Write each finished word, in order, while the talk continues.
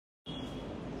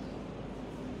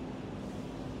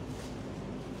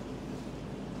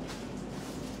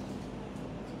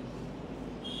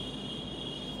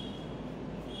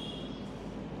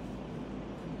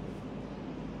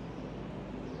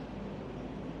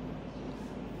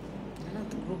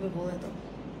বলবে বলে দাও।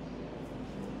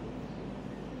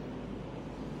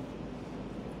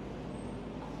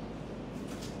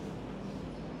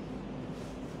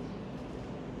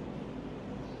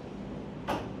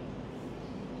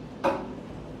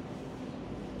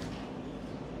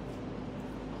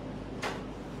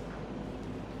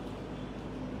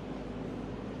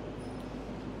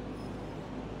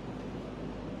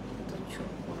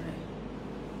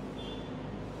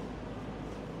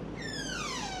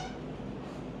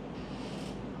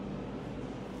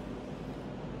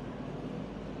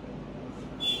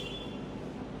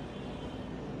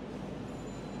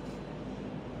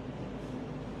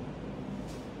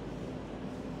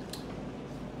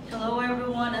 Hello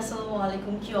everyone,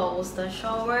 Assalamualaikum. Ki obosta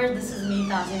shower. This is me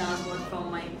Tazin Ajwad from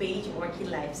my page ORCHID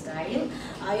Lifestyle.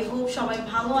 I hope shobai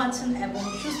bhalo achen ebong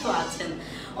shusto achen.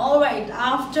 All right,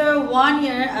 after 1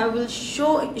 year I will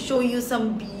show you some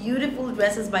beautiful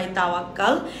dresses by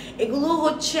Tawakkal. Egulo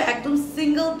hocche ekdom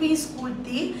single piece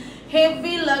kurti,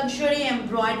 heavy luxury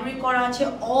embroidery kora ache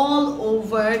all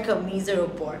over kameezer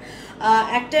upor.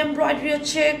 একটা embroidery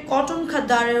হচ্ছে cotton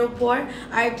খাদ্দারের উপর,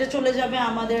 আর একটা চলে যাবে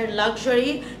আমাদের luxury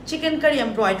চিকেনকারি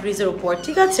এমব্রয়ডারিজের উপর,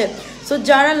 ঠিক আছে? সো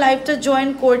যারা লাইভটা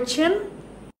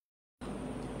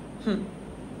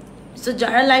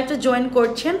জয়েন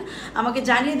করছেন আমাকে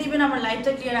জানিয়ে দিবেন আমার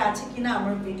লাইভটা ক্লিয়ার আছে কিনা,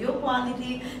 আমার ভিডিও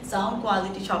কোয়ালিটি, সাউন্ড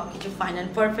কোয়ালিটি সব কিছু ফাইন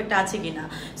অ্যান্ড পারফেক্ট আছে কিনা।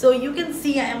 So you can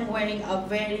see I am wiring a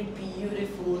very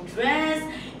beautiful dress.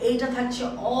 এইটা থাকছে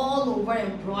অল ওভার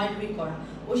এমব্রয়ডারি করা।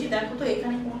 ওই দেখো তো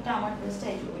এখানে কোনটা আমার ড্রেসটা,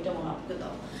 ওইটা মনে আপনাকে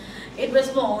দাও। এই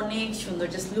ড্রেসগুলো অনেক সুন্দর,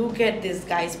 just look at this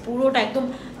guys. পুরোটা একদম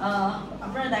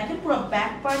আপনারা দেখেন পুরো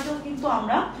ব্যাক পার্টেও কিন্তু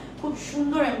আমরা খুব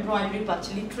সুন্দর এমব্রয়ডারি পাচ্ছি,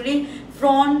 literally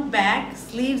front back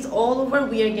sleeves all over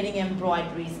we are getting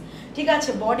embroideries, ঠিক আছে?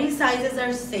 বডি সাইজেস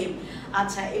আর সেম।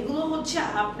 আচ্ছা, এগুলো হচ্ছে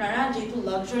আপনারা যেহেতু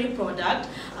লাক্সারি প্রোডাক্ট,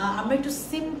 আমরা একটু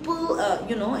সিম্পল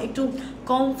একটু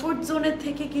কমফোর্ট জোনের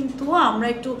থেকে কিন্তু আমরা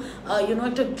একটু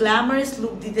একটা গ্ল্যামারাস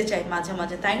লুক দিতে চাই মাঝে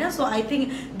মাঝে, তাই না? So I think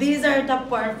these are the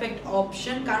perfect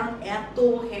option, কারণ এত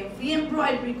হেভি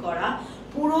এমব্রয়ডারি করা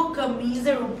পুরো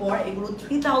কামিজের উপর এগুলো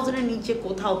 3000 এর নিচে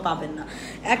কোথাও পাবেন না,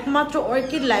 একমাত্র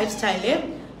অর্কিড লাইফস্টাইলে।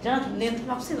 যারা লেন্থ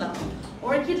ভাবছিলাম,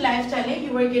 অর্কিড লাইফস্টাইলে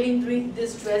you are getting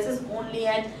this dresses only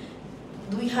at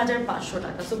 2500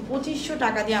 টাকা। সো 2500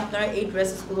 টাকা দিয়ে আপনারা এই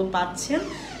ড্রেসেসগুলো পাচ্ছেন,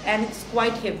 অ্যান্ড ইটস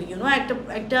কোয়াইট হেভি।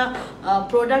 একটা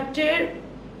প্রোডাক্টের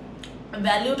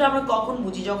ভ্যালুটা আমরা কখন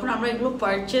বুঝি? যখন আমরা এগুলো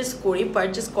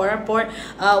পারচেস করার পর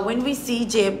ওয়েন উই সি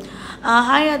যে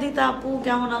হাই আদিতা আপু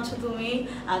কেমন আছো তুমি?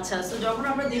 আচ্ছা, সো যখন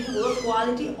আমরা দেখি ওর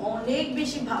কোয়ালিটি অনেক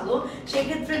বেশি ভালো,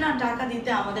 সেক্ষেত্রে না টাকা দিতে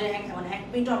আমাদের এক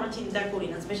মিনিটও আমরা চিন্তা করি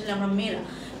না, স্পেশালি আমরা মেয়েরা,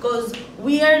 because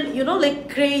we are like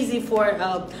crazy for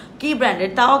কি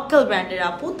ব্র্যান্ডের? তাওয়াক্কাল ব্র্যান্ডের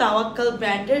আপু, তাওয়াক্কাল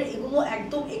ব্র্যান্ডের এগুলো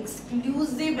একদম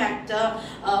এক্সক্লুসিভ একটা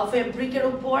ফেব্রিকের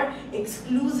উপর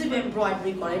এক্সক্লুসিভ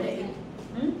এমব্রয়ডারি করে।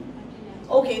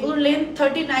 ওকে, এগুলোর লেন্থ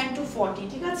 39 to 40,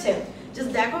 ঠিক আছে?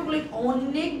 জাস্ট দেখো এগুলো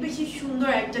অনেক বেশি সুন্দর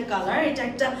একটা কালার, এটা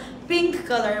একটা পিঙ্ক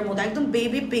কালারের মধ্যে, একদম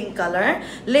বেবি পিঙ্ক কালার।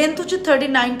 লেন্থ হচ্ছে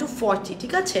 39 to 40,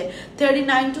 ঠিক আছে?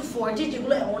 39 to 40,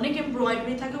 যেগুলো অনেক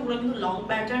এমব্রয়ডারি থাকে ওগুলো কিন্তু লং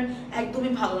প্যাটার্ন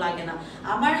একদমই ভালো লাগে না।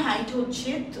 আমার হাইট হচ্ছে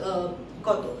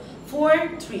কত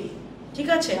 4'3", ঠিক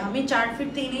আছে? আমি 4 fit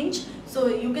 3 inch. So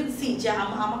you can see যে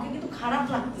আমাকে কিন্তু খারাপ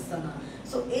লাগতেছে না।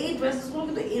 সো এই ড্রেসেসগুলো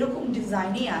কিন্তু এরকম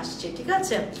ডিজাইনেই আসছে, ঠিক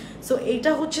আছে? সো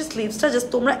এইটা হচ্ছে স্লিভসটা, জাস্ট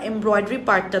তোমরা এমব্রয়ডারি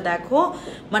পার্টটা দেখো,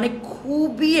 মানে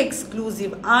খুবই এক্সক্লুসিভ,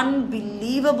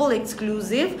 আনবিলিভেবল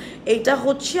এক্সক্লুসিভ। এইটা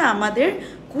হচ্ছে আমাদের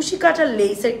কুশি কাটার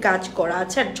লেসের কাজ করা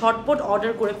আছে, আর ঝটপট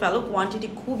অর্ডার করে ফেলো, কোয়ান্টিটি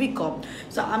খুবই কম।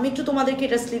 সো আমি একটু তোমাদেরকে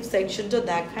এটা স্লিভ সেকশনটা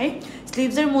দেখাই।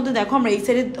 স্লিভসের মধ্যে দেখো আমরা এই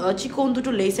সাইডে চিকন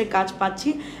দুটো লেসের কাজ পাচ্ছি,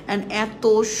 অ্যান্ড এত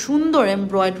সুন্দর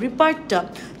এমব্রয়ডারি পার্টটা,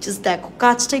 জাস্ট দেখো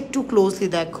কাজটা একটু ক্লোজলি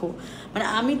দেখো, মানে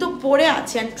আমি তো পরে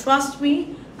আছি, অ্যান্ড ট্রাস্ট মি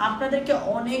আপনাদেরকে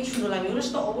অনেক সুন্দর লাগবে। এগুলোর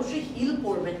সাথে অবশ্যই হিল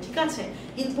পরবেন, ঠিক আছে?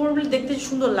 হিল পরলে দেখতে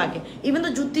সুন্দর লাগে, ইভেন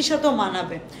তো জুতির সাথেও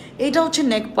মানাবে। এইটা হচ্ছে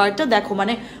নেক পার্টটা, দেখো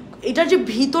মানে এটার যে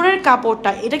ভিতরের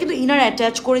কাপড়টা এটা কিন্তু ইনার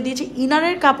অ্যাটাচ করে দিয়েছে,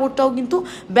 ইনারের কাপড়টাও কিন্তু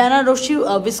বেনারসি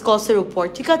ভিসকসের উপর,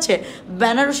 ঠিক আছে?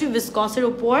 বেনারসি ভিসকসের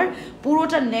উপর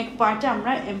পুরোটা নেক পার্টে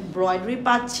আমরা এমব্রয়ডারি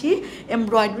পাচ্ছি,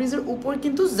 এমব্রয়ডারিজের উপর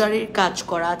কিন্তু জারির কাজ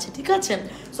করা আছে, ঠিক আছে?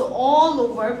 সো অল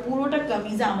ওভার পুরোটা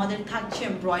কামিজে আমাদের থাকছে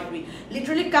এমব্রয়ডারি,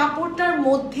 লিটারালি কাপড়টার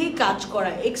মধ্যেই কাজ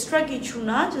করা, এক্সট্রা কিছু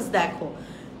না। জাস্ট দেখো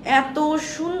এত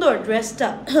সুন্দর ড্রেসটা।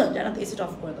 জানাতে এসিটা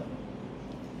অফ করে দাও।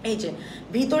 এই যে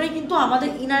ভিতরে কিন্তু আমাদের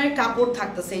ইনারের কাপড়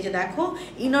থাকতেছে, এই যে দেখো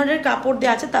ইনারের কাপড়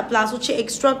দেওয়া আছে, তা প্লাস হচ্ছে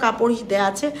এক্সট্রা কাপড় দেওয়া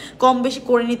আছে, কম বেশি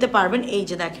করে নিতে পারবেন। এই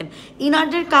যে দেখেন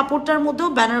ইনারের কাপড়টার মধ্যেও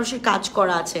বেনারসির কাজ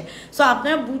করা আছে। সো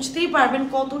আপনারা বুঝতেই পারবেন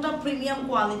কতটা প্রিমিয়াম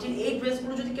কোয়ালিটির এই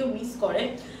ড্রেসগুলো। যদি কেউ মিস করে,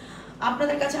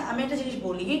 আপনাদের কাছে আমি একটা জিনিস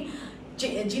বলি,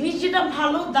 জিনিস যেটা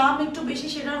ভালো দাম একটু বেশি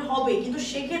সেটার হবে, কিন্তু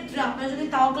সেক্ষেত্রে আপনারা যদি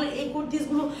তাওয়াক্কালের এই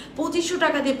কুর্তিসগুলো 2500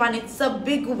 টাকা দিয়ে পান, ইটস আ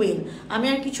বিগ উইন। আমি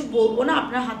আর কিছু বলবো না,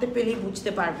 আপনার হাতে পেলেই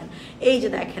বুঝতে পারবেন। এই যে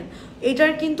দেখেন,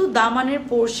 এটার কিন্তু দামানের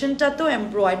পোর্শনটাতেও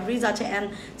এমব্রয়ডারিজ আছে, অ্যান্ড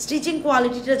স্টিচিং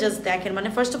কোয়ালিটিটা জাস্ট দেখেন, মানে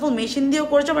ফার্স্ট অফ অল মেশিন দিয়েও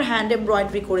করেছে, আবার হ্যান্ড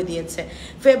এমব্রয়ডারি করে দিয়েছে।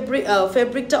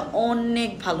 ফেব্রিকটা অনেক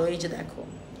ভালো। এই যে দেখো,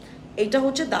 এটা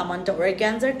হচ্ছে দামানটা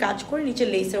অর্গানজার কাজ করে নিচে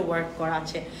লেসের ওয়ার্ক করা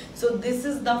আছে। So this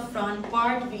is the front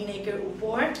part ভি-নেকের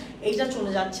উপর। এইটা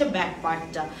চলে যাচ্ছে ব্যাক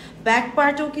পার্টটা। ব্যাক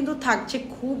পার্টেও কিন্তু থাকছে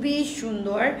খুবই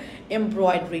সুন্দর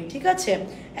এমব্রয়ডারি, ঠিক আছে,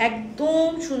 একদম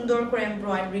সুন্দর করে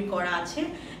এমব্রয়ডারি করা আছে।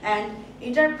 অ্যান্ড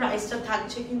এটার প্রাইসটা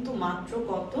থাকছে কিন্তু মাত্র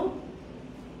কত,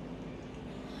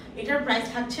 এটার প্রাইস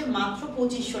থাকছে মাত্র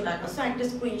 2500 টাকা। সো একটা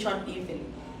স্ক্রিনশট নিয়ে ফেলি।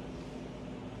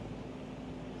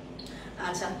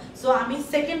 আচ্ছা, সো আমি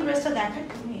সেকেন্ড ড্রেসটা দেখাই,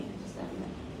 তুমি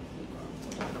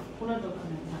পুরো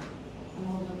দোকানে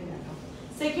দেখাও।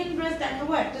 সেকেন্ড ড্রেস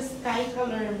দেখাবো একটা স্কাই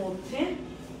কালারের মধ্যে।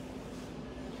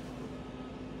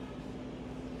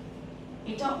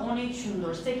 এটা অনেক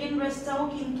সুন্দর। সেকেন্ড ড্রেসটাও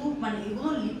কিন্তু মানে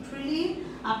এগুলো লিটারালি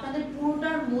আপনাদের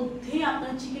পুরোটার মধ্যে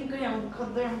আপনার চিকেনকারি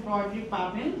এমব্রয়ডারি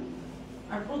পাবেন।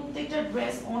 আর প্রত্যেকটা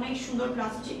ড্রেস অনেক সুন্দর,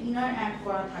 প্লাস হচ্ছে ইনার অ্যাড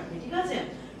করা থাকবে, ঠিক আছে।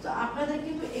 তো আপনাদের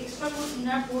কিন্তু এক্সট্রা করে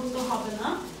ইনার পড়তে হবে না।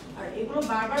 আর এগুলো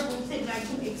বারবার বলছে এগুলো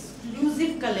একদম এক্সক্লুসিভ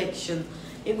কালেকশন,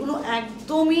 এগুলো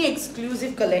একদমই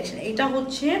এক্সক্লুসিভ কালেকশন। এটা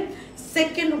হচ্ছে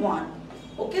second one.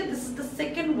 Okay, this is the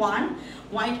second one.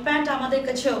 White pant আমাদের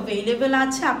কাছে অ্যাভেলেবেল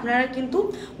আছে, আপনারা কিন্তু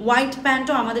হোয়াইট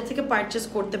প্যান্টও আমাদের থেকে পারচেস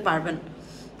করতে পারবেন।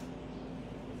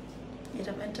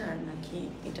 এটা বেটার নাকি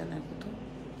এটা? দেখো তো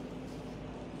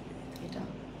এটা,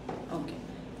 ওকে,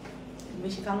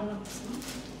 বেশি কালো লাগছে না,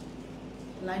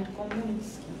 লাইট কম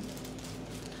হচ্ছে।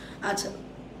 আচ্ছা,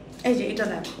 এই যে এটা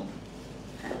দেখো,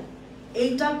 হ্যাঁ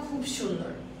এইটা খুব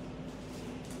সুন্দর,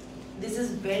 দিস ইজ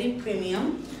ভেরি প্রিমিয়াম।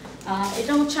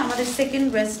 এটা হচ্ছে আমাদের সেকেন্ড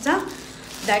ড্রেসটা।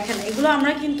 দেখেন, এগুলো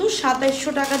আমরা কিন্তু 2700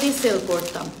 টাকা দিয়ে সেল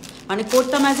করতাম, মানে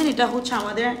করতাম অ্যাজ ইন এটা হচ্ছে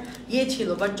আমাদের ইয়ে ছিল।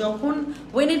 বাট যখন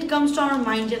when it comes to our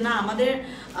মাইন্ডে না আমাদের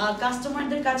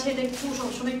কাস্টমারদের কাছে এটা একটু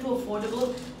সবসময় একটু অ্যাফোর্ডেবল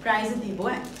প্রাইসে দিব,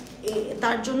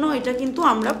 তার জন্য এটা কিন্তু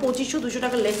আমরা 2500-200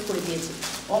 টাকা লেস করে দিয়েছি।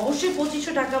 অবশ্যই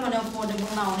 2500 টাকা মানে অ্যাফোর্ডেবল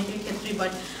না অনেকের ক্ষেত্রেই,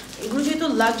 বাট এগুলো যেহেতু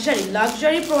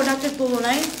লাক্সারি প্রোডাক্টের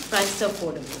তুলনায় প্রাইসটা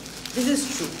অ্যাফোর্ডেবল, দিস ইজ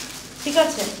ট্রু, ঠিক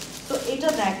আছে। তো এটা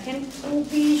দেখেন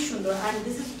খুবই সুন্দর, অ্যান্ড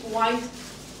দিস ইজ কোয়াইট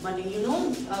মানে ইউনো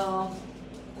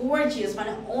গর্জিয়াস,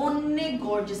 মানে অনেক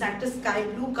গর্জিয়াস, একটা স্কাই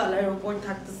ব্লু কালারের উপর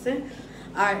থাকতেছে।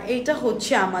 আর এইটা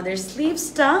হচ্ছে আমাদের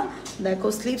স্লিভসটা, দেখো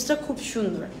স্লিভসটা খুব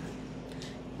সুন্দর,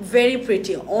 ভেরি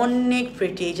প্রিটি, অনেক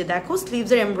প্রিটি। এই যে দেখো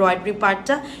স্লিভসের এমব্রয়ডারি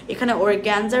পার্টটা, এখানে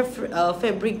অর্গানজার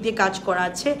ফেব্রিক দিয়ে কাজ করা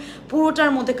আছে,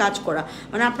 পুরোটার মধ্যে কাজ করা,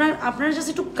 মানে আপনারা জাস্ট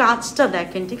একটু কাজটা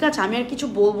দেখেন, ঠিক আছে, আমি আর কিছু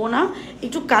বলবো না,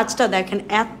 একটু কাজটা দেখেন,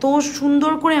 এত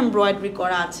সুন্দর করে এমব্রয়ডারি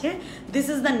করা আছে। This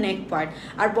is the neck part.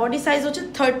 R body size হচ্ছে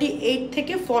 38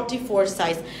 থেকে 44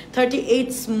 সাইজ, 38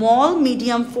 স্মল,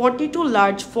 মিডিয়াম 42,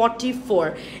 লার্জ 44।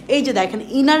 এই যে দেখেন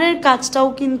ইনারের কাজটাও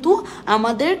কিন্তু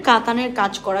আমাদের কাতানের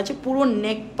কাজ করা আছে, পুরো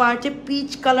নেক পার্টে পিচ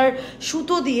কালার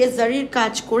সুতো দিয়ে জারির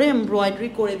কাজ করে এমব্রয়ডারি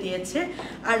করে দিয়েছে।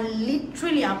 আর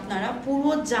লিটারালি আপনারা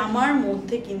পুরো জামার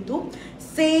মধ্যে কিন্তু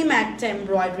সেম একটা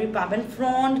এমব্রয়ডারি পাবেন,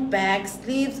 front, back,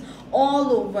 sleeves, all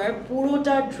over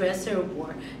পুরোটা ড্রেসের উপর,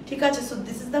 ঠিক আছে। So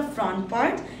this is the front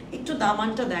part. একটু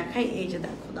দামানটা দেখাই, এই যে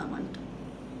দেখো দামানটা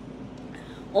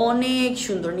অনেক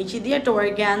সুন্দর, নিচে দিয়ে একটা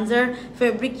অর্গানজার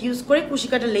ফেব্রিক ইউজ করে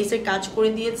কুশিকাটা লেসের কাজ করে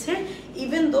দিয়েছে।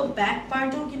 ইভেন দো ব্যাক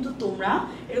পার্টেও কিন্তু তোমরা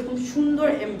এরকম সুন্দর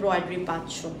এমব্রয়ডারি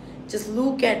পাচ্ছ। Just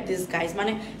look at this guys,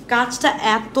 মানে কাজটা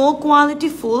এত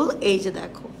কোয়ালিটিফুল, এই যে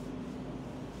দেখো,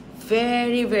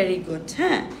 ভেরি ভেরি গুড।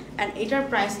 হ্যাঁ, অ্যান্ড এটার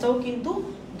প্রাইসটাও কিন্তু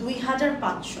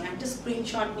 2500। একটা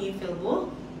স্ক্রিনশট নিয়ে ফেলবো,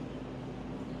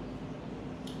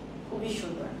 খুবই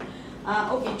সুন্দর।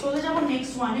 ওকে, চলে যাবো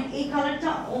নেক্সট ওয়ানে। এই কালারটা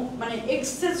মানে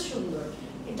এক্সেস সুন্দর,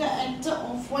 এটা একটা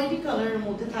অফ হোয়াইট কালারের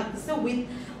মধ্যে থাকতেছে উইথ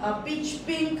পিচ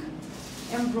পিঙ্ক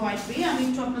এমব্রয়ডারি। আমি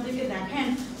একটু আপনাদেরকে দেখেন,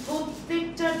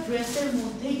 প্রত্যেকটা ড্রেসের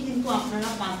মধ্যেই কিন্তু আপনারা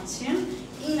পাচ্ছেন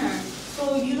inner, so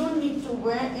you don't need to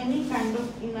wire any kind of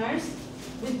ইনার্স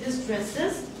with this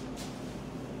dresses.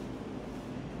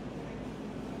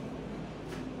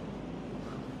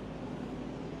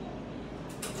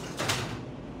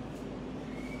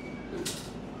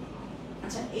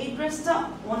 এই ড্রেসটা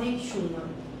অনেক সুন্দর,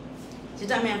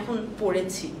 যেটা আমি এখন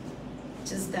পরেছি,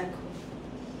 জাস্ট দেখো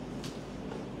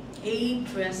এই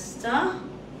ড্রেসটা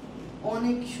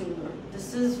অনেক সুন্দর, this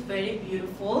is very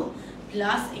beautiful.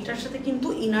 Plus এটার সাথে কিন্তু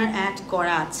ইনার অ্যাড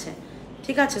করা আছে,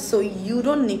 ঠিক আছে। So you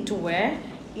don't need to wire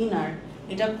inner.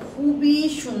 এটা খুবই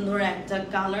সুন্দর একটা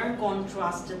কালার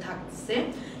কন্ট্রাস্টে থাকছে,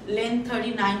 লেন্থ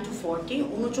 39 to 40,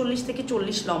 39 থেকে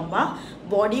 40 লম্বা,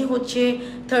 বডি হচ্ছে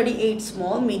 38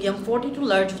 স্মল, মিডিয়াম 42,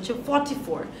 লার্জ হচ্ছে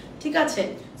 44, ঠিক আছে।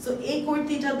 সো এই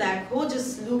কুর্তিটা দেখো,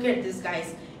 just look at this guys,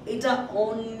 এটা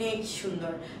অনেক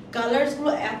সুন্দর,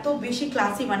 কালারসগুলো এত বেশি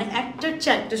ক্লাসি, মানে একটার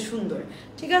চেয়ে একটা সুন্দর,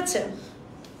 ঠিক আছে।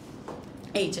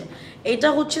 এই যে এটা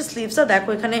হচ্ছে স্লিভসটা, দেখো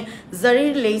এখানে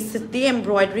জারির লেস দিয়ে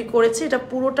এমব্রয়ডারি করেছে, এটা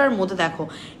পুরোটার মধ্যে দেখো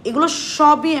এগুলো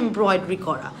সবই এমব্রয়ডারি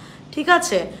করা, ঠিক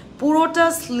আছে। পুরোটা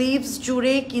স্লিভস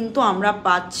জুড়ে কিন্তু আমরা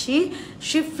পাচ্ছি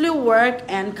শিফলি ওয়ার্ক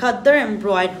অ্যান্ড খাদ্দার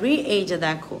এমব্রয়ডারি। এই যে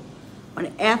দেখো মানে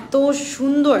এত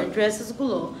সুন্দর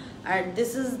ড্রেসেসগুলো। আর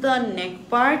this is the neck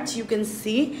part, you can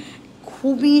see,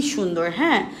 খুবই সুন্দর।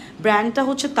 হ্যাঁ, ব্র্যান্ডটা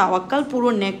হচ্ছে তাওয়াক্কাল। পুরো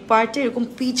নেক পার্টে এরকম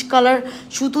পিচ কালার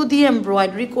সুতো দিয়ে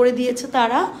এমব্রয়ডারি করে দিয়েছে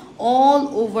তারা অল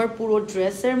ওভার পুরো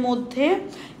ড্রেসের মধ্যে।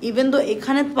 ইভেন তো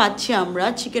এখানে পাচ্ছি আমরা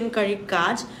চিকেন কারির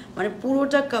কাজ, মানে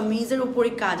পুরোটা কামিজের উপরে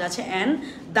কাজ আছে, অ্যান্ড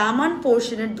দামান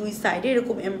পোর্শনের দুই সাইডে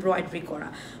এরকম এমব্রয়ডারি করা,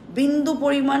 বিন্দু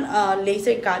পরিমাণ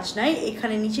লেসের কাজ নাই,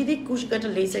 এখানে নিচে দিয়ে কুশি কাটা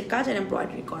লেসের কাজ আর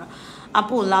এমব্রয়ডারি করা।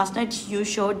 আপু last night you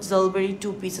short জলবেরি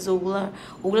 2 pieces,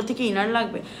 ওগুলো থেকে ইনার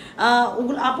লাগবে?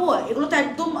 ওগুলো আপু এগুলো তো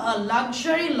একদম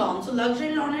লাক্সারি লন, সো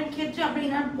লাক্সারি লনের ক্ষেত্রে আপনি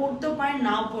ইনার পরতেও পারেন,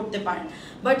 নাও পরতে পারেন,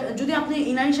 বাট যদি আপনি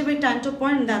ইনার হিসেবে ট্যান্টো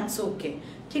পরেন দ্যাটস ওকে,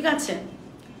 ঠিক আছে।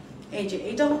 এই যে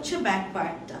এটা হচ্ছে ব্যাক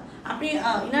পার্টটা, আপনি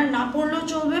ইনার না পরলেও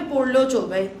চলবে, পরলেও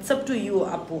চলবে, ইটস আপ টু ইউ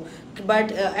আপু, বাট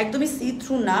একদমই সি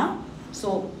থ্রু না, সো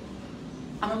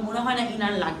আমার মনে হয় না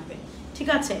ইনার লাগবে, ঠিক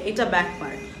আছে। এটা ব্যাক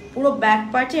পার্ট, পুরো ব্যাক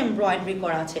পার্টে এমব্রয়ডারি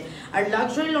করা আছে। আর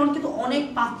লাক্সারি লন কিন্তু অনেক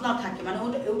পাতলা থাকে, মানে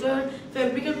ওটার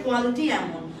ফেব্রিকের কোয়ালিটি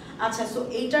এমন। আচ্ছা, সো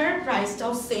এইটার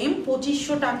প্রাইসটাও সেম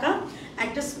 2500 টাকা।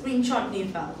 একটা স্ক্রিনশট নিয়ে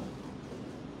ফেল।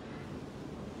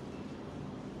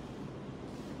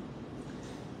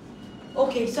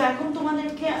 ওকে, সো এখন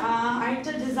তোমাদেরকে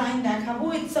আরেকটা ডিজাইন দেখাবো,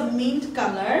 ইটস আ মিন্ট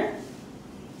কালার।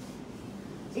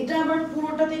 এটা আবার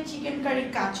পুরোটাতে চিকেন কারি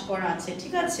কাজ করা আছে,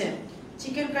 ঠিক আছে,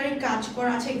 চিকেন কারি কাজ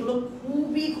করা আছে, এগুলো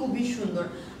খুবই খুবই সুন্দর।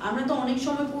 আমরা তো অনেক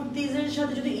সময় কুর্তিজের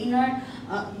সাথে যদি ইনার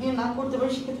ইয়ে না করতে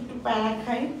পারি সেক্ষেত্রে একটু প্যারা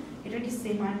খাই। এটা কি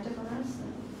সেম আরেকটা কালার আছে?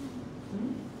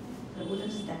 ওটা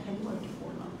জাস্ট দেখাই দেবো, একটু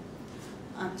পরলাম।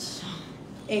 আচ্ছা,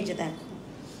 এই যে দেখো,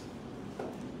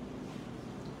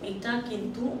 এটা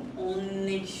কিন্তু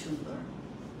অনেক সুন্দর,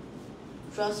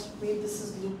 trust me, this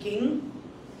is looking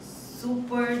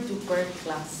super duper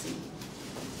classy.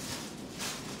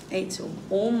 এই তো,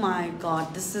 ও মাই গড,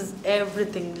 দিস ইজ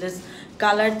এভরিথিং।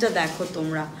 কালারটা দেখো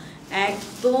তোমরা,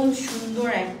 একদম সুন্দর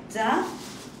একটা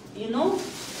ইউনো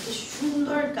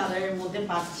সুন্দর কালারের মধ্যে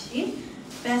পাচ্ছি,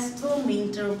 প্যাস্টেল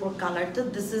মিন্টের উপর কালারটা,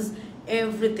 দিস ইজ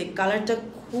এভরিথিং, কালারটা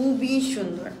খুবই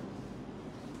সুন্দর।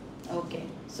 ওকে,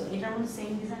 সো এটার মধ্যে সেম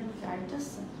ডিজাইন কালারটা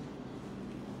আছে।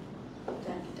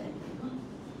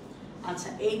 আচ্ছা,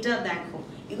 এইটা দেখো,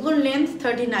 এগুলোর লেন্থ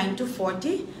 39 to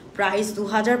 40, প্রাইস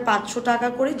 2500 টাকা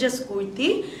করে জাস্ট কুর্তি,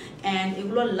 অ্যান্ড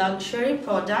এগুলো লাক্সারি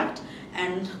প্রোডাক্ট,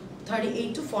 অ্যান্ড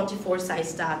 38 to 44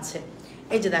 সাইজটা আছে।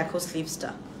 এই যে দেখো স্লিভসটা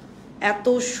এত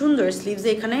সুন্দর, স্লিভসে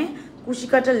এখানে কুশি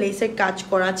কাটা লেসের কাজ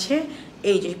করা আছে,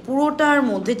 এই যে পুরোটার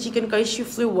মধ্যে চিকেন কারি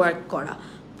শিফলি ওয়ার্ক করা,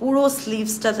 পুরো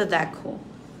স্লিভসটাতে দেখো,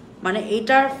 মানে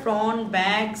এটার front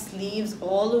back sleeves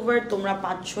all over তোমরা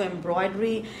পাচ্ছ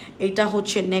এমব্রয়ডারি। এটা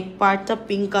হচ্ছে নেক পার্টটা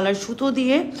পিঙ্ক কালার সুতো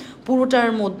দিয়ে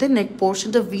পুরোটার মধ্যে নেক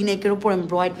পোর্শনটা ভি নেকের উপর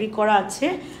এমব্রয়ডারি করা আছে।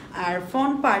 আর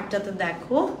ফ্রন্ট পার্টটাতে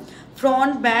দেখো,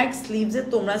 ফ্রন্ট ব্যাক স্লিভসে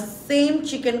তোমরা সেম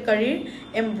চিকেন কারির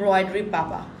এমব্রয়ডারি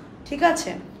পাবা, ঠিক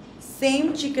আছে, সেম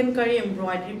চিকেন কারি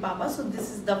এমব্রয়ডারি পাবা। So this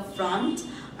is the front.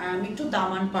 আর আমি একটু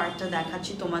দামান পার্টটা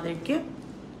দেখাচ্ছি তোমাদেরকে।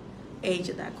 এই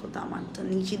যে দেখো দামানটা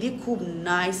নিচে দিয়ে খুব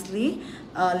নাইসলি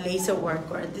লেসে ওয়ার্ক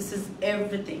করে, this is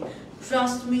everything,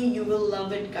 trust me, you will love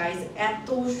it guys. এত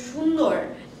সুন্দর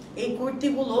এই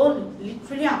কুর্তিগুলো,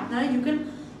 লিটারালি আপনারা you can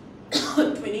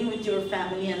twinning with your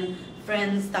family and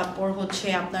friends, তারপর হচ্ছে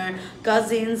আপনার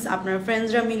কাজিনস, আপনার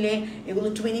ফ্রেন্ডসরা মিলে এগুলো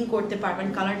টুইনিং করতে পারবেন।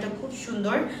 কালারটা খুব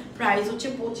সুন্দর, প্রাইস হচ্ছে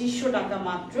 2500 টাকা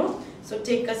মাত্র। So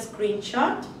take a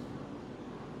screenshot,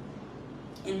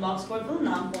 inbox করবো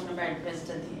নাম, ফোন নাম্বার,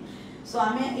 অ্যাড্রেসটা দিয়ে। সো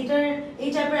আমি এটার এই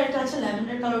টাইপের একটা আছে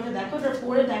ল্যাভেন্ডার কালারটা, দেখো এটা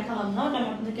পরে দেখালাম না, ওটা আমি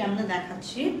আপনাদের কেমনে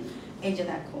দেখাচ্ছি। এই যে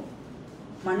দেখো,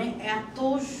 মানে এত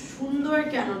সুন্দর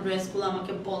কেন ড্রেসগুলো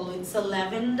আমাকে বলো, it's a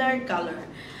lavender colour,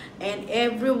 and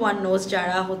everyone knows,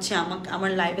 যারা হচ্ছে আমাকে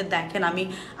আমার লাইভে দেখেন, আমি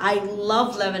I love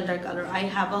lavender colour, I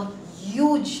have a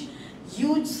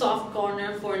huge soft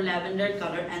corner for lavender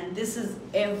color, and this is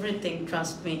everything,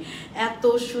 trust me, এত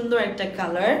সুন্দর একটা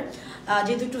কালার।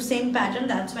 যেহেতু একটু সেম প্যাটার্ন,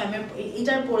 দ্যাটস ওয়াই আমি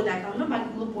এটার পরে দেখাবো না,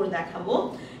 বাকিগুলো পরে দেখাবো।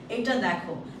 এটা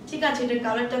দেখো, ঠিক আছে, এটার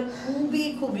কালারটা খুবই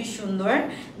খুবই সুন্দর।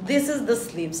 দিস ইজ দ্য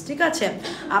স্লিভস, ঠিক আছে,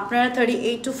 আপনারা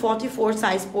 38 to 44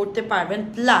 সাইজ পরতে পারবেন,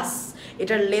 প্লাস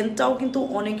এটার লেন্থটাও কিন্তু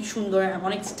অনেক সুন্দর,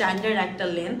 অনেক স্ট্যান্ডার্ড একটা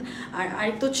লেন্থ। আর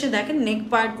আরেকটা হচ্ছে দেখেন নেক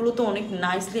পার্টগুলো তো অনেক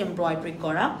নাইসলি এমব্রয়ডারি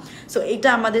করা। সো এটা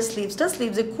আমাদের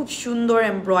স্লিভসে খুব সুন্দর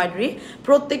এমব্রয়ডারি,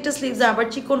 প্রত্যেকটা স্লিভসে আবার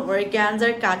চিকন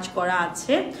অর্গানজার কাজ করা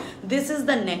আছে। This is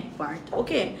the neck part.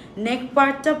 ওকে, নেক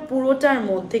পার্টটা পুরোটার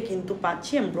মধ্যে কিন্তু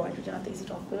পাচ্ছি এমব্রয়ডারি। জানাতে ইজি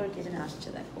টপ করে কে জানে আসছে,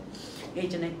 দেখো এই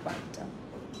যে নেক পার্টটা,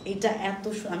 এটা এত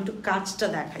আমি একটু কাজটা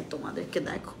দেখাই তোমাদেরকে,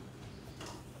 দেখো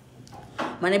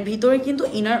মানে ভিতরে কিন্তু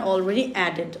inner already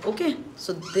added. Okay,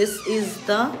 so this is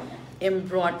the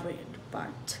embroidered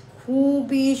part,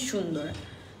 খুবই সুন্দর,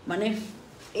 মানে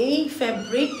এই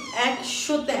ফ্যাব্রিক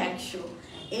 100-তে 100।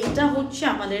 এটা হচ্ছে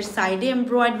আমাদের সাইডে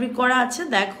এমব্রয়ডারি করা আছে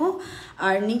দেখো,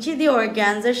 আর নিচে দিয়ে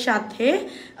অর্গানজার সাথে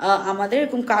আমাদের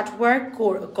এরকম কাটওয়ার্ক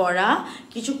করা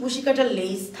কিছু কুশি কাটা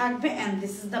লেস থাকবে। And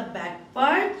this is the back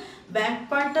part. Back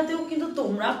পার্টটাতেও কিন্তু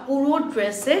তোমরা পুরো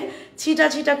ড্রেসে ছিটা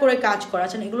ছিটা করে কাজ করা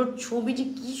আছেন, এগুলোর ছবিটি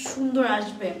কি সুন্দর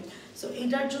আসবে। সো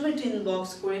এটার জন্য এটা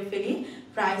ইনবক্স করে ফেলি।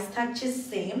 প্রাইস থাকছে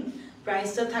সেম,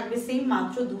 প্রাইসটা থাকবে সেম,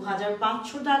 মাত্র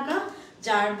 2500 টাকা।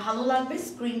 যার ভালো লাগবে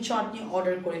স্ক্রিনশট নিয়ে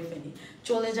অর্ডার করে ফেলি।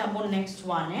 চলে যাব নেক্সট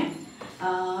ওয়ানে।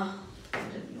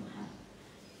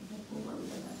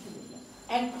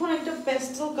 এখন একটা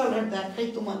পেস্টেল কালার দেখাই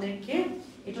তোমাদেরকে,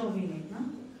 এটাও ভিনেক না।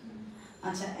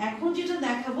 আচ্ছা, এখন যেটা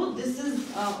দেখাবো this is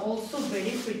also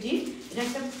very pretty. এটা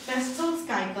একটা পেস্টেল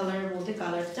স্কাই কালারের মধ্যে,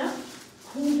 কালারটা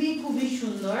খুবই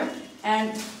সুন্দর।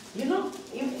 অ্যান্ড ইউনো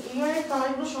এবারে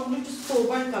কালারগুলো সবগুলো একটু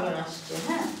সোবার কালার আসছে,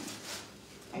 হ্যাঁ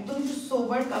একদম একটু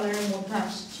সোবার কালারের মধ্যে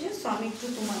আসছে। সো আমি একটু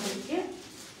তোমাদেরকে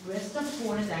ড্রেসটা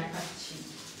পরে দেখাচ্ছি।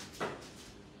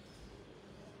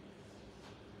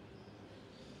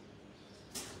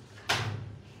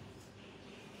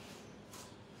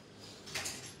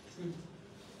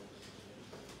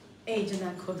 এই যে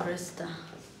দেখো ড্রেসটা,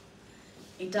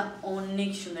 এটা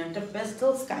অনেক সুন্দর, একটা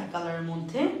পেস্টেল স্কাই কালারের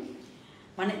মধ্যে,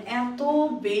 মানে এত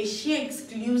বেশি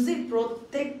এক্সক্লুসিভ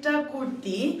প্রত্যেকটা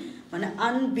কুর্তি, মানে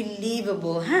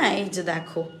আনবিলিভেবল। হ্যাঁ এই যে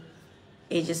দেখো,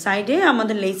 এই যে সাইডে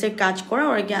আমাদের লেসের কাজ করা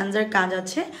অর্গানজার কাজ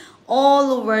আছে, অল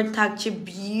ওভার থাকছে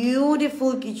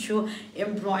বিউটিফুল কিছু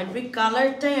এমব্রয়ডারি,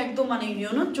 কালারটাই একদম মানে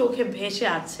ইউনো চোখে ভেসে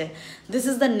আছে। This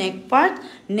is the neck part.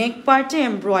 নেক পার্টে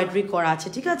এমব্রয়ডারি করা আছে,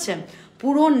 ঠিক আছে,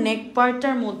 পুরো নেক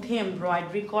পার্টটার মধ্যে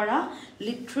এমব্রয়ডারি করা,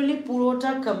 লিটারালি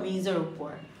পুরোটা কামিজের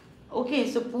উপর। ওকে,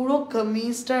 সো পুরো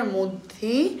কামিজটার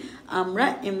মধ্যেই আমরা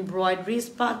এমব্রয়ডারিজ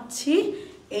পাচ্ছি।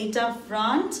 এইটা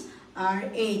ফ্রন্ট, আর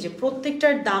এই যে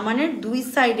প্রত্যেকটার দামানের দুই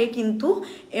সাইডে কিন্তু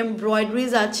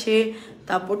এমব্রয়ডারিজ আছে,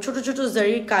 তারপর ছোট ছোট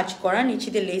জারির কাজ করা, নিচে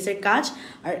দিয়ে লেসের কাজ।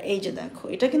 আর এই যে দেখো,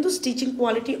 এটা কিন্তু স্টিচিং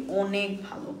কোয়ালিটি অনেক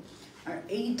ভালো। আর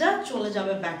এইটা চলে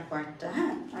যাবে ব্যাক পার্টটা,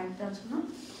 হ্যাঁ আরেকটা আছে না,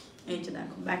 এই যে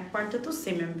দেখো ব্যাক পার্টটা তো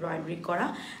সেম এমব্রয়ডারি করা।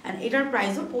 অ্যান্ড এটার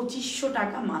প্রাইসও 2500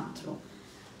 টাকা মাত্র।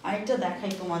 আরেকটা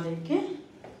দেখাই তোমাদেরকে,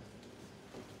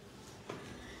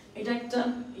 এটা একটা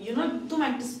ইউনো একদম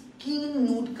একটা স্কিন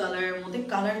নুড কালারের মধ্যে,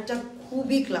 কালারটা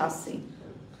খুবই classy.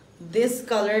 This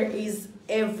colour is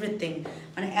everything,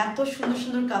 মানে এত সুন্দর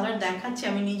সুন্দর কালার দেখাচ্ছে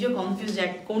আমি নিজেও কনফিউজ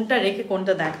কোনটা রেখে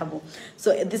কোনটা দেখাবো। So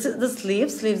this is the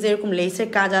sleeves এরকম লেসের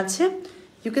কাজ আছে,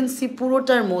 ইউ ক্যান সি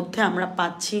পুরোটার মধ্যে আমরা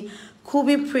পাচ্ছি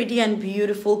খুবই প্রিটি অ্যান্ড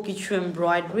বিউটিফুল কিছু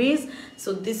embroideries. So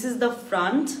this is the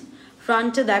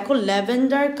ফ্রন্টে দেখো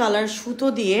ল্যাভেন্ডার কালার সুতো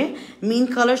দিয়ে, মিন্ট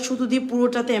কালার সুতো দিয়ে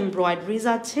পুরোটাতে এমব্রয়ডারিজ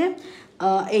আছে।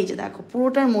 এই যে দেখো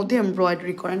পুরোটার মধ্যে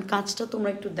এমব্রয়ডারি করেন, কাজটা তোমরা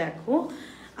একটু দেখো,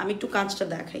 আমি একটু কাজটা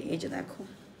দেখাই। এই যে দেখো,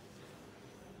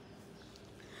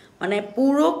 মানে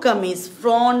পুরো কামিজ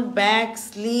ফ্রন্ট ব্যাক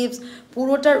স্লিভস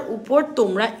পুরোটার উপর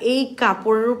তোমরা এই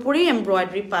কাপড়ের উপরেই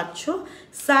এমব্রয়ডারি পাচ্ছ।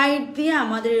 সাইড দিয়ে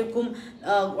আমাদের এরকম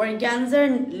অর্গানজার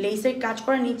লেসের কাজ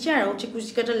করা নিচে, আর হচ্ছে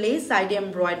কুচিকাটা লেস সাইডে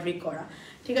এমব্রয়ডারি করা,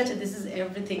 ঠিক আছে। This is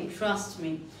everything, trust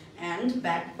me. And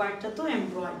back পার্টটা তো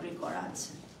এমব্রয়ডারি করা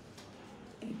আছে।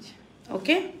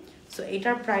 ওকে, সো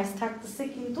এটার প্রাইস থাকতেছে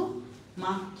কিন্তু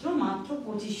মাত্র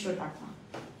 2500 টাকা।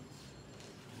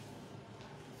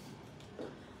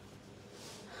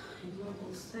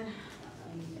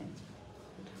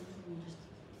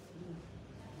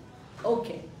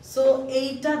 ওকে, সো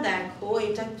এইটা দেখো,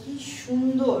 এটা কি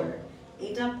সুন্দর,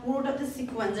 এটা পুরোটাতে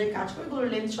সিকোয়েন্সের কাজ করে, এগুলোর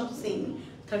লেন্থ সব সেম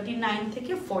 39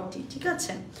 থেকে 40, ঠিক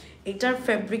আছে। এটার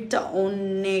ফ্যাব্রিকটা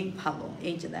অনেক ভালো,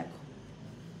 এই যে দেখো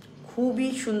খুবই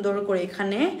সুন্দর করে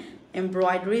এখানে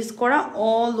এমব্রয়ডারিজ করা,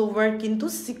 অল ওভার কিন্তু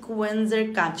সিকোয়েন্সের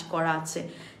কাজ করা আছে,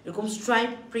 এরকম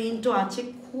স্ট্রাইপ প্রিন্টও আছে,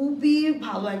 খুবই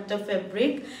ভালো একটা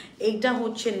ফ্যাব্রিক। এইটা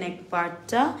হচ্ছে নেক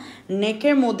পার্টটা,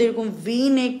 নেকের মধ্যে এরকম ভি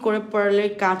নেক করে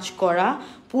পার্লের কাজ করা,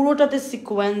 পুরোটাতে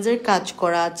সিকোয়েন্সের কাজ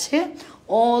করা আছে,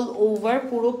 অল ওভার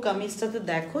পুরো কামিজটাতে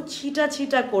দেখো ছিটা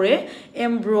ছিটা করে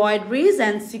এমব্রয়ডারিজ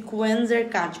অ্যান্ড সিকোয়েন্সের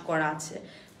কাজ করা আছে,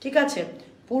 ঠিক আছে।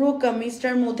 পুরো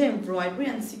কামিজটার মধ্যে এমব্রয়ডারি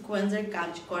অ্যান্ড সিকোয়েন্সের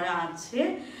কাজ করা আছে।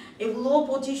 এগুলো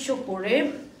 2500 করে,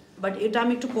 বাট এটা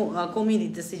আমি একটু কমিয়ে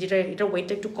দিতেছি, যেটা এটার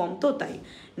ওয়েটটা একটু কম, তো তাই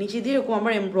নিচে দিয়ে এরকম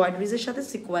আমার এমব্রয়ডারিজের সাথে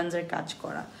সিকোয়েন্সের কাজ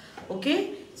করা। ওকে,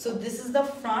 so this is the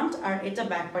front, আর এটা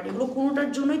ব্যাক পার্ট। এগুলো কোনোটার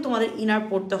জন্যই তোমাদের ইনার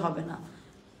পড়তে হবে না।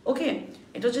 ওকে,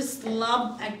 এটা হচ্ছে স্লাব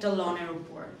একটা লনের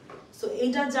উপর। সো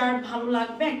এইটা যার ভালো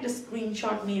লাগবে একটা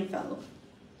স্ক্রিনশট নিয়ে ফেলো।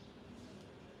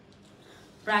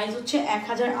 প্রাইস হচ্ছে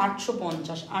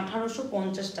 1850,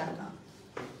 1850 টাকা।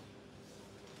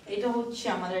 এটা হচ্ছে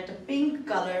আমাদের একটা পিঙ্ক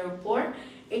কালারের উপর,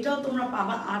 এটাও তোমরা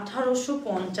পাবা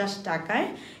 1850 টাকায়।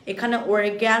 এখানে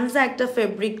অর্গানজা একটা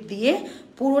ফেব্রিক দিয়ে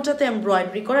পুরোটাতে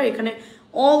এমব্রয়ডারি করা, এখানে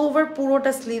অল ওভার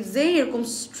পুরোটা স্লিভসেই এরকম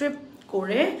স্ট্রিপ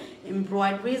করে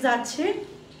এমব্রয়ডারিজ আছে।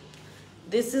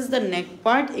 This is the neck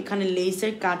part, এখানে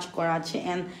লেসের কাজ করা আছে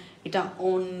অ্যান্ড এটা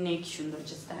অনেক সুন্দর।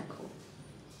 জাস্ট দেখো,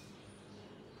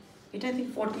 এটা ঠিক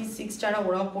 46 টাকা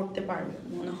ওরাও পড়তে পারবে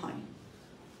মনে হয়।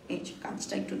 এই যে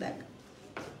কাজটা একটু দেখ,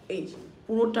 এই যে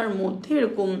পুরোটার মধ্যে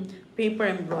এরকম পেপার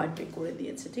এমব্রয়ডারি করে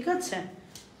দিয়েছে, ঠিক আছে।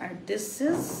 আর this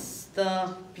is the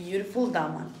beautiful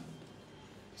Daman.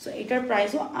 So এটার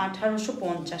প্রাইসও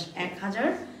 1850,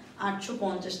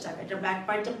 1850 টাকা। এটার ব্যাক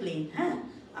পার্টটা প্লেন, হ্যাঁ,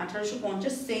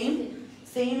 1850।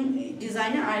 সেম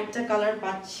ডিজাইনের আরেকটা কালার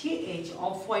পাচ্ছি, এই যে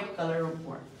অফ হোয়াইট কালারের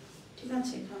উপর, ঠিক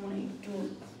আছে। এখানে মনে একটু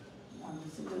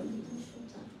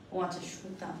ও আচ্ছা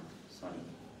সুতা, সরি।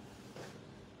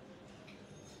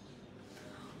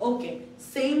 ওকে,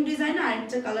 সেম ডিজাইন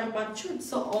আরেকটা কালার পাচ্ছ,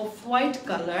 ইটস অফ হোয়াইট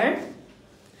কালার।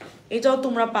 এটাও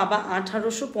তোমরা পাবা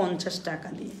 1850 টাকা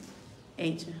দিয়ে।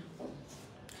 এই যে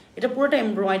এটা পুরোটা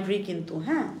এমব্রয়ডারি কিন্তু,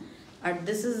 হ্যাঁ। আর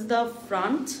দিস ইজ দ্য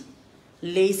ফ্রন্ট,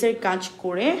 লেসের কাজ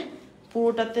করে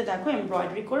পুরোটাতে দেখো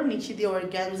এমব্রয়ডারি করে, নিচে দিয়ে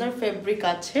অর্গানজার ফেব্রিক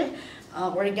আছে,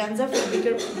 অর্গানজা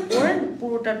ফেব্রিকের উপর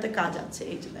পুরোটাতে কাজ আছে,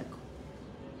 এই যে দেখো।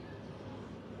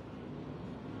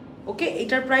 ওকে,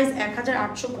 এটার প্রাইস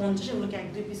 1850। এগুলোকে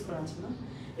 1-2 পিস করে আছে না,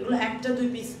 এগুলো একটা 2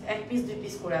 পিস, 1 পিস 2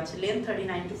 পিস করে আছে, লেন্থ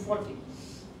 39 to 40।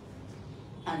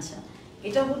 আচ্ছা,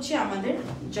 এটা হচ্ছে আমাদের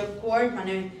জাকোয়ার্ড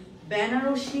মানে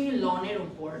বেনারসি লনের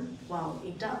উপর। ওয়াও,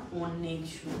 এটা অনেক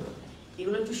সুন্দর।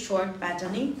 এগুলো একটু শর্ট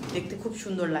প্যাটার্নিং, দেখতে খুব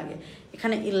সুন্দর লাগে।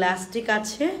 এখানে ইলাস্টিক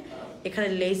আছে, এখানে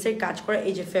লেসের কাজ করা,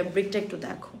 এই যে ফেব্রিকটা একটু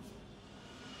দেখো,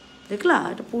 দেখলা,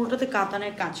 এটা পুরোটাতে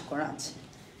কাতানের কাজ করা আছে।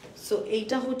 সো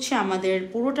এইটা হচ্ছে আমাদের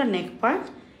পুরোটা নেক পার্ট,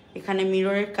 এখানে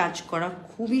মিররের কাজ করা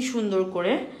খুবই সুন্দর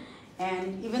করে। অ্যান্ড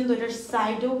ইভেন তো এটার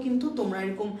সাইডেও কিন্তু তোমরা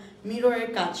এরকম মিররের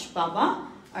কাজ পাবা।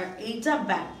 আর এইটা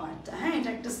ব্যাক পার্টটা, হ্যাঁ, এটা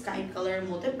একটা স্কাই কালারের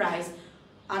মধ্যে, প্রাইস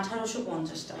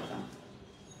 1850 টাকা।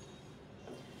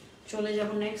 চলে যাব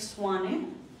নেক্সট ওয়ানে।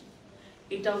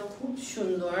 এটাও খুব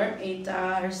সুন্দর,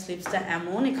 এটার স্লিভসটা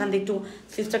এমন, এখান থেকে একটু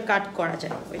স্লিভসটা কাট করা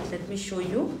যায়। Wait, let me show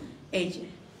you. এই যে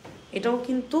এটাও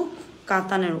কিন্তু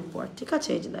কাতানের উপর, ঠিক আছে।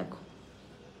 এই যে দেখো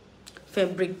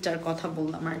ফেব্রিকটার কথা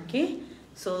বললাম আর কি।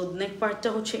 সো নেক পার্টটা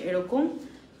হচ্ছে এরকম,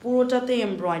 পুরোটাতে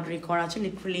এমব্রয়ডারি করা আছে,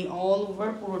 লিটারালি অল ওভার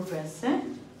পুরো ড্রেসে।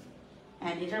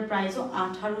 অ্যান্ড এটার প্রাইসও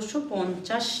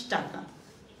 1850 টাকা,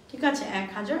 ঠিক আছে,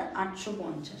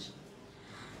 1850।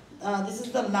 This is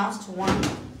the last one.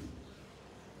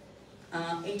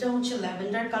 এটা হচ্ছে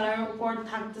ল্যাভেন্ডার কালারের উপর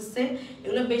থাকতেছে।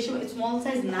 এগুলো বেশি স্মল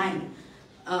সাইজ নাই,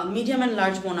 মিডিয়াম অ্যান্ড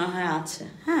লার্জ মনে হয় আছে,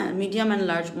 হ্যাঁ, মিডিয়াম অ্যান্ড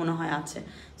লার্জ মনে হয় আছে।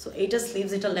 সো এইটা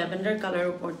স্লিভস, এটা ল্যাভেন্ডার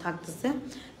কালারের উপর থাকতেছে।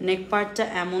 নেক পার্টটা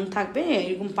এমন থাকবে,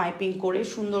 এরকম পাইপিং করে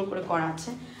সুন্দর করে করা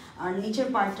আছে। আর নিচের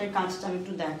পার্টের কাজটা আমি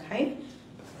একটু দেখাই,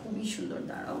 খুবই সুন্দর।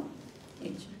 দাঁড়াও,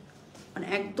 এই যে মানে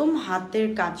একদম হাতের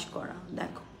কাজ করা,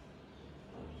 দেখো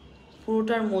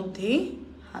পুরোটার মধ্যেই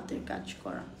হাতের কাজ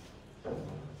করা,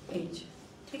 এই যে,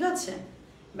 ঠিক আছে।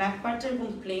 ব্যাক পার্টটা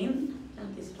এরকম প্লেন,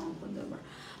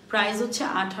 প্রাইস হচ্ছে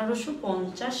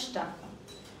 1850 টাকা।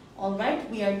 Alright,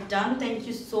 we are done. Thank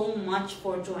you so much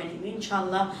for joining me.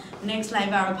 ইনশাল্লাহ নেক্সট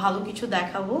লাইভে আরো ভালো কিছু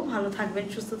দেখাবো। ভালো থাকবেন,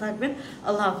 সুস্থ থাকবেন।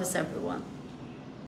 আল্লাহ হাফেজ এভরিওয়ান।